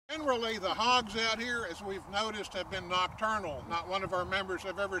Generally, the hogs out here, as we've noticed, have been nocturnal. Not one of our members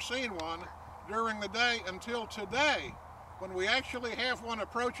have ever seen one during the day until today, when we actually have one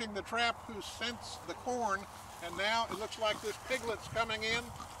approaching the trap who scents the corn, and now it looks like this piglet's coming in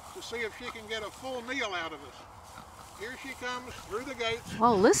to see if she can get a full meal out of us. Here she comes through the gates.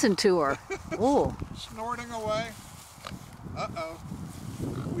 Oh, listen to her. Oh. Snorting away. Uh-oh.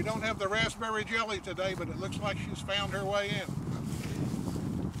 We don't have the raspberry jelly today, but it looks like she's found her way in.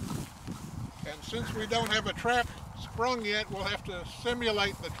 And since we don't have a trap sprung yet, we'll have to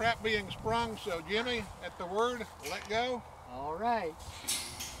simulate the trap being sprung. So Jimmy, at the word, let go. All right.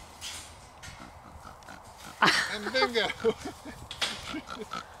 And bingo.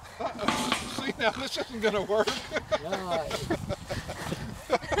 Uh-oh. See, now this isn't going to work.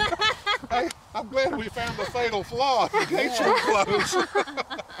 Hey, I'm glad we found the fatal flaw. The gates were closed.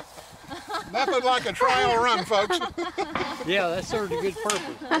 Nothing like a trial run, folks. Yeah, that served a good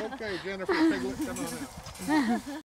purpose. Okay, Jennifer Piglet, come on out.